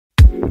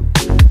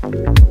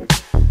Hello,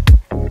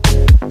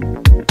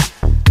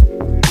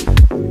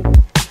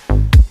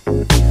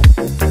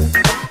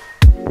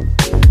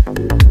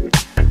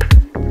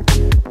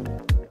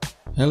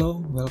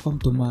 welcome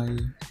to my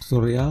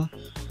tutorial.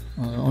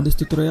 On this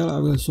tutorial I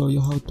will show you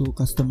how to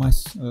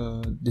customize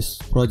this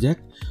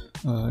project.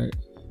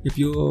 If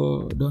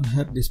you don't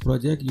have this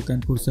project, you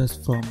can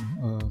purchase from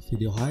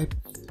Video Hype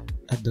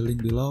at the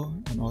link below.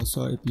 And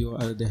also if you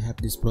already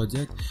have this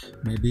project,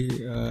 maybe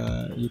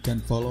you can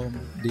follow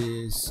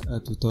this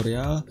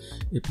tutorial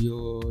if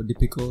you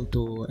difficult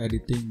to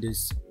editing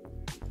this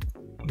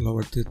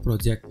lower third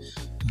project.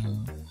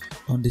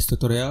 On this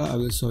tutorial I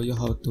will show you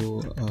how to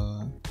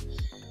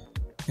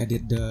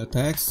edit the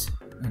text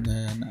and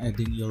then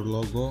adding your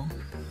logo,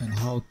 and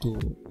how to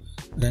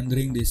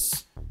rendering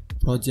this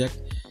project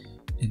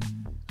in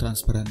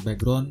transparent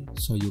background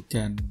so you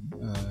can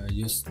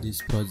use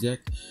this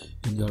project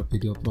in your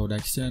video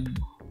production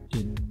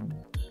in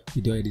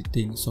video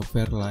editing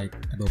software like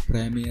Adobe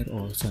Premiere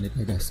or Sony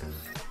Vegas.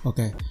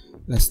 Okay,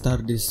 let's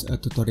start this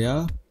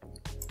tutorial.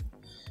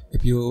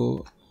 If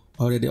you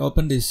already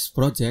open this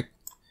project,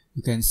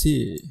 you can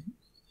see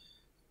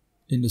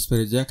in this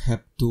project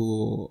have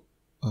two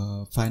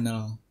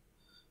final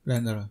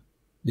render.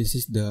 This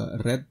is the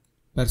red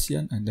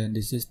version and then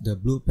this is the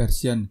blue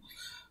version.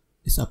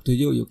 It's up to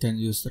you, you can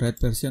use red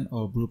version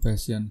or blue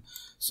version.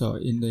 So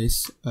in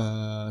this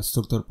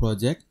structure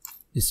project,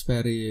 it's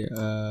very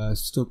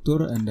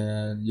structure, and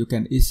then you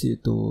can easy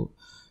to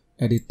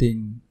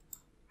editing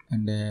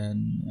and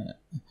then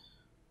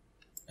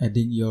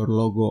adding your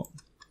logo.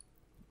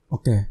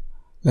 Okay,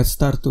 let's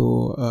start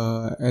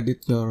to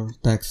edit your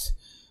text.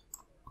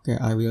 Okay,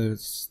 I will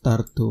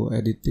start to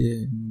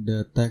editing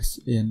the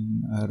text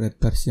in red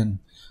version.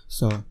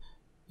 So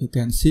you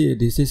can see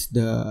this is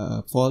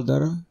the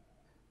folder.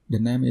 The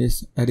name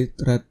is edit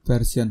red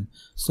version.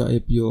 So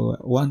if you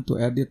want to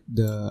edit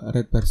the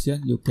red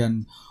version, you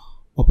can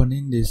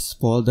opening this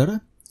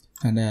folder,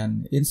 and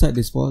then inside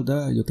this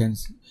folder you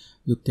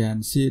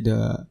can see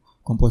the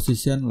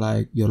composition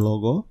like your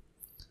logo,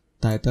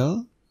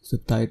 title,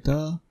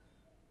 subtitle,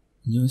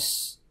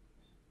 news,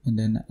 and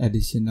then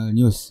additional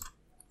news.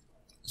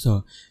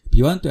 So if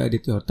you want to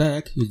edit your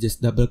text, you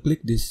just double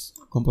click this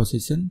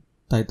composition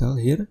title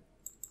here.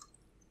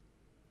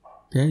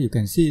 Okay, you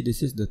can see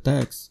this is the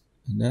text,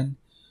 and then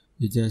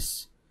you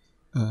just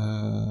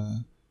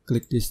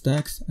click this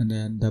text and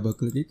then double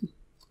click it.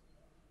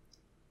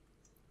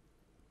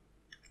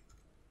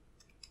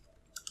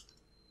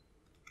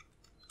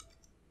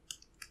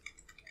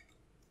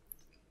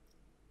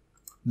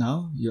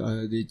 Now you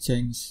already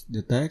changed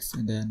the text,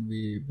 and then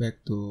we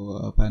back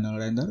to final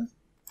render.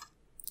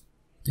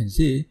 You can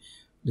see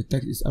the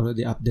text is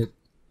already updated.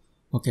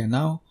 Okay,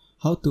 now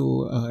how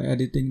to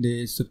editing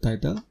the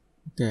subtitle?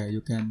 Okay,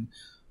 you can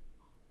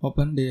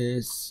open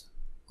this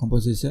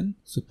composition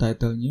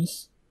subtitle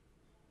news.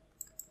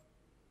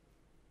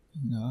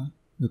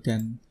 You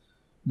can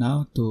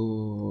now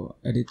to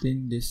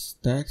editing this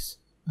text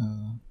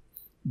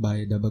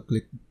by double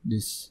click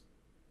this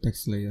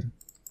text layer.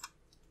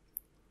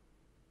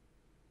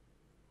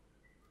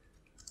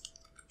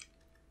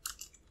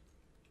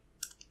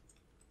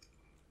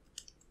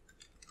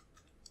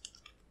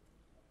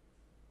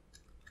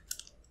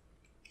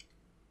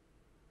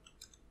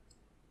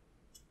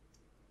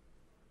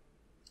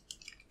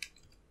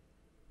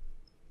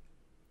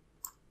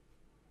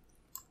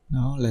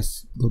 Now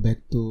let's go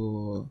back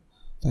to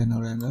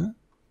final render.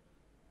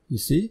 You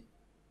see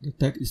the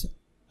text is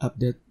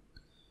updated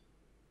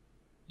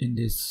in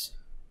this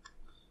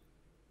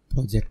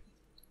project.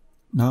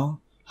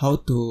 Now how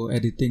to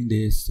editing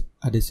this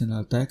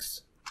additional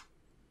text?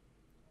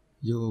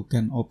 You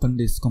can open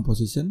this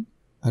composition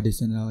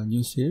additional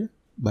news here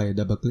by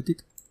double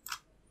clicking.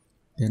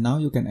 And now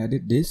you can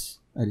edit this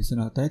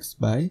additional text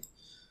by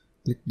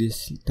click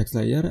this text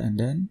layer and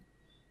then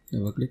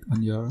double click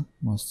on your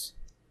mouse.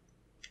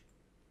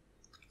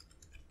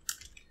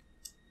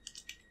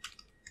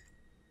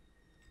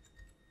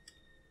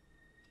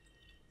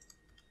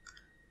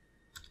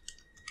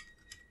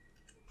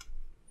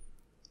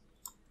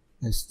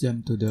 Let's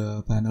jump to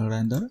the final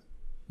render.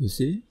 You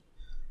see,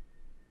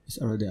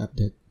 it's already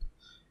updated.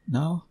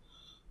 Now,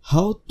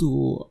 how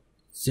to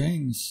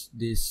change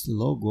this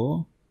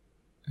logo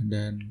and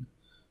then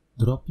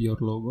drop your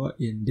logo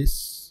in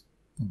this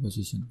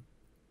composition?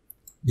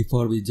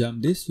 Before we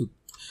jump this,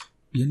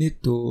 you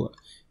need to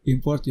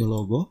import your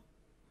logo.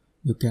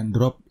 You can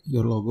drop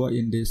your logo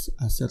in this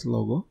asset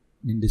logo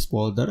in this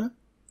folder.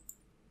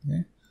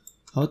 Okay.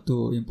 How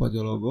to import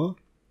your logo?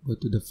 Go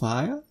to the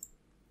file,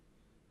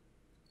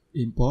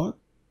 import,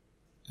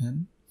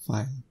 and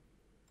file.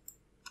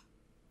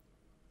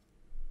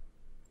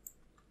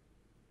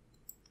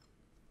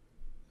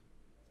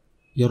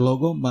 Your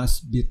logo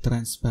must be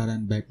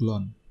transparent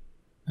background.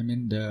 I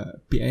mean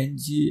the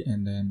PNG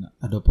and then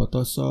Adobe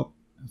Photoshop,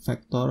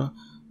 Vector,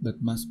 but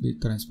must be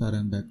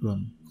transparent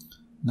background.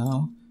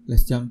 Now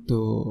let's jump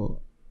to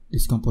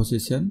this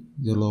composition,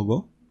 your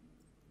logo,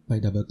 by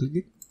double click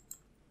it.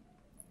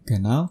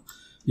 Okay, now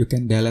you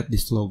can delete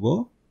this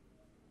logo.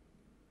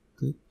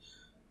 Click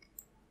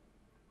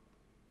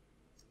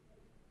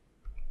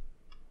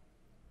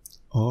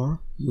or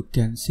you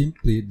can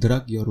simply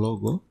drag your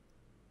logo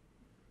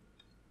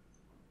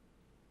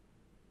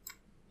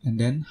and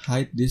then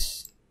hide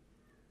this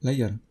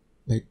layer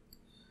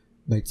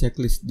by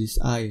checklist this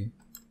eye.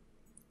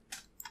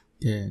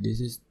 Okay, this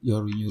is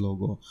your new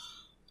logo.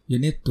 You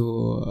need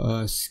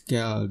to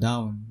scale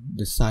down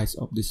the size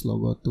of this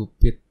logo to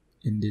fit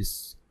in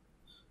this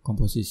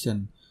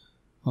composition.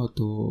 How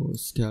to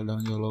scale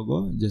down your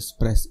logo? Just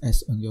press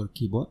S on your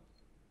keyboard,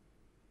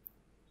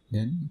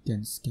 then you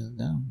can scale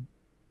down.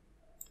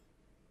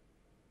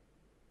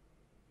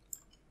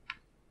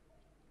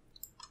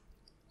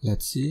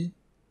 Let's see.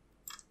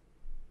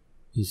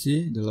 You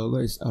see the logo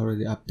is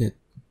already updated.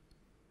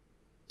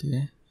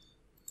 Okay,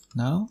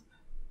 now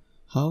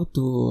how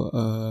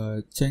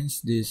to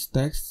change this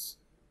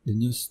text, the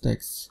news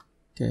text.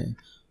 Okay,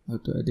 how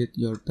to edit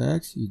your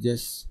text? You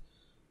just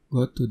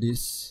go to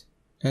this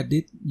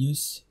edit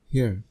news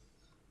here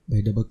by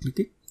double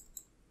clicking.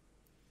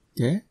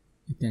 Okay,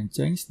 you can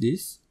change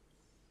this.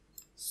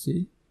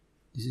 See,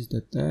 this is the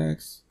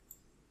text,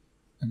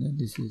 and then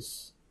this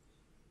is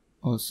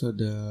also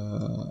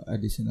the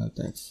additional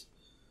text.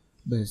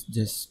 But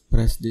just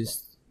press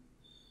this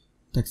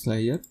text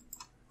layer.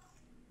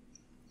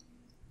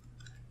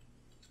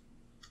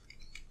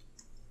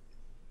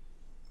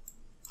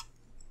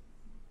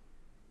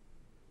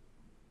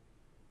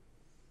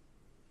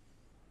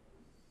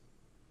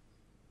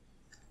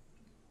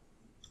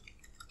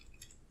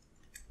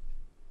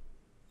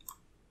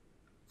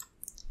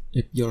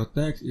 If your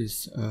text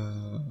is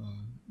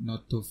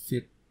not to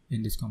fit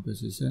in this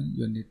composition,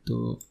 you need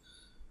to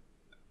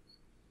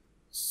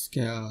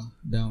scale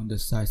down the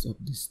size of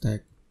this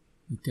text.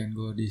 You can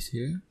go this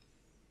here,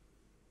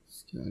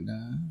 scale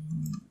down,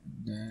 and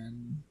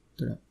then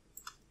drag.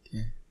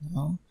 Okay,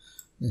 now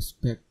let's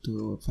back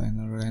to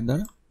final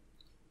render.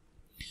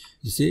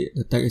 You see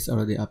the text is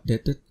already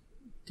updated.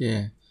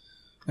 Okay,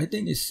 I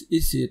think it's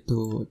easy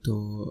to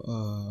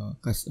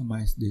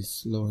customize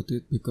this lower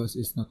third because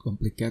it's not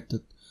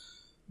complicated,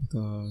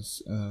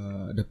 because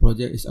the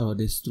project is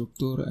already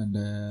structured and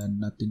then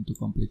nothing too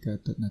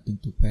complicated, nothing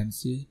too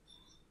fancy.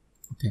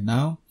 Okay,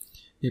 now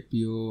if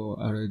you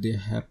already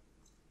have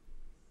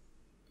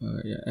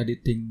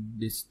editing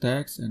this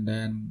text, and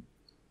then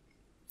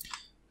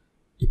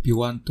if you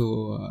want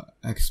to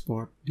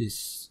export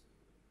this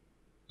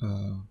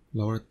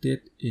lower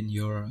third in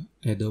your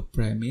Adobe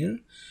Premiere,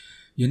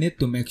 you need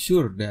to make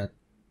sure that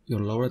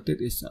your lower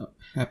third is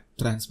have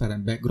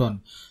transparent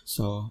background.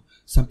 So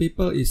some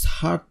people is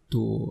hard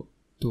to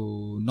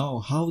know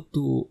how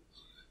to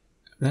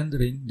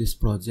rendering this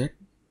project,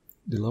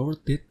 the lower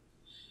third,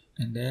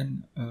 and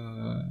then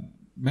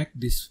make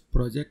this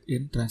project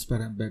in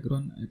transparent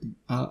background, I think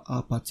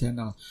alpha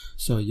channel.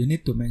 So you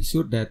need to make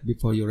sure that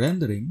before you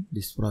rendering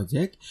this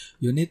project,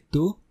 you need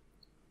to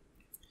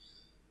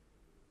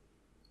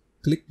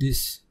click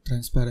this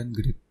transparent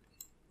grid.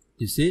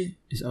 You see,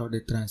 it's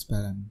already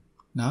transparent.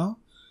 Now,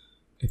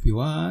 if you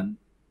want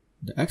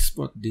to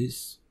export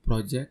this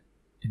project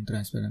in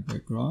transparent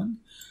background,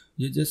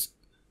 you just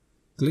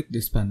click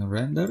this panel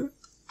render,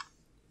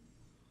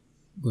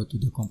 go to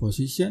the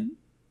composition,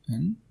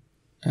 and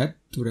add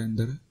to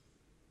render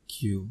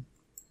queue.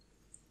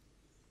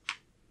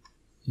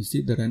 You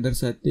see the render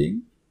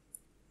setting,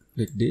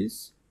 click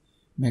this,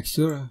 make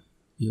sure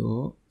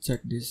you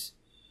check this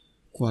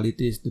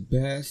quality is the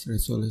best,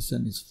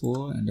 resolution is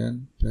full, and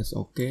then press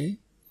OK.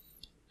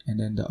 And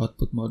then the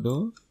output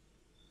model,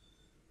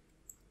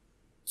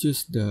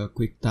 choose the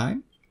quick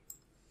time,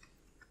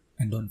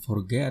 and don't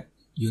forget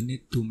you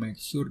need to make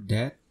sure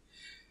that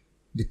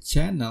the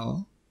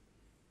channel,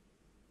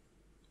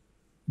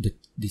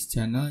 this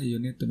channel, you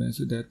need to make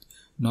sure that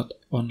not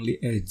only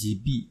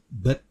RGB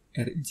but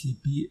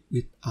RGB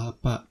with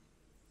alpha.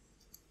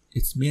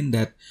 It means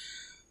that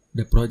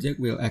the project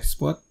will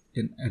export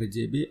in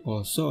RGB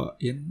also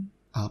in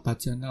alpha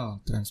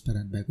channel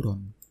transparent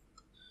background.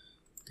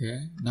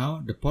 Okay,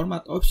 now the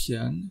format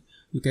option,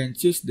 you can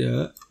choose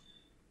the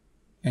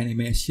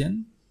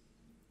animation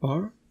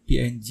or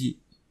PNG,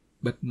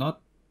 but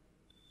not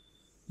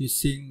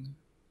using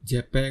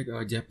JPEG,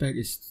 or JPEG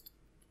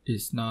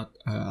is not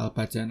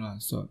alpha channel.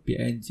 So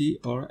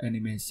PNG or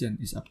animation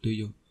is up to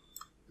you.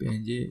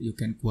 PNG you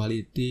can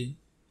quality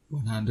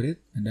 100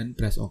 and then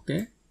press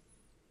OK.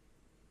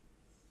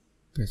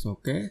 Press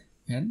OK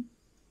and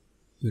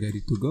you're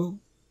ready to go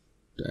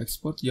to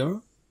export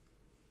your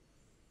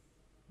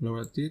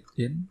lower third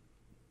in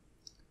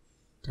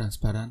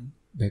transparent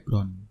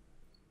background.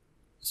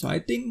 So I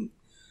think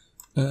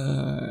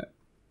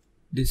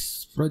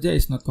this project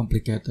is not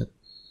complicated.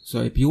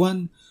 So if you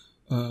want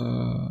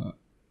to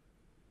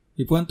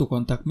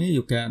contact me,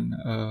 you can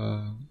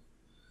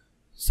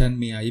send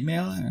me an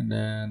email and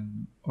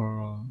then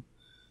or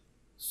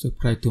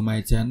subscribe to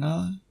my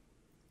channel.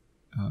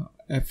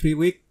 Every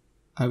week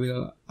I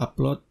will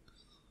upload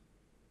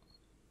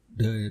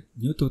the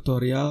new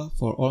tutorial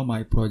for all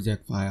my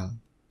project file,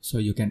 so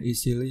you can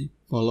easily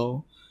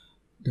follow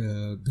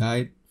the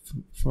guide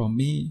from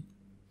me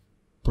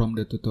from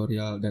the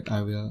tutorial that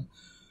I will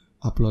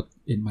upload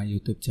in my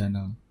YouTube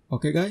channel.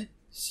 Okay guys,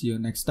 See you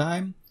next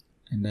time.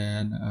 And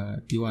then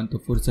if you want to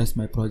purchase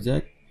my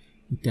project,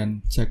 you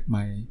can check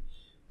my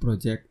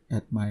project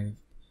at my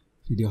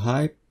video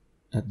hype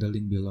at the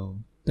link below.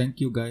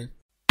 Thank you guys.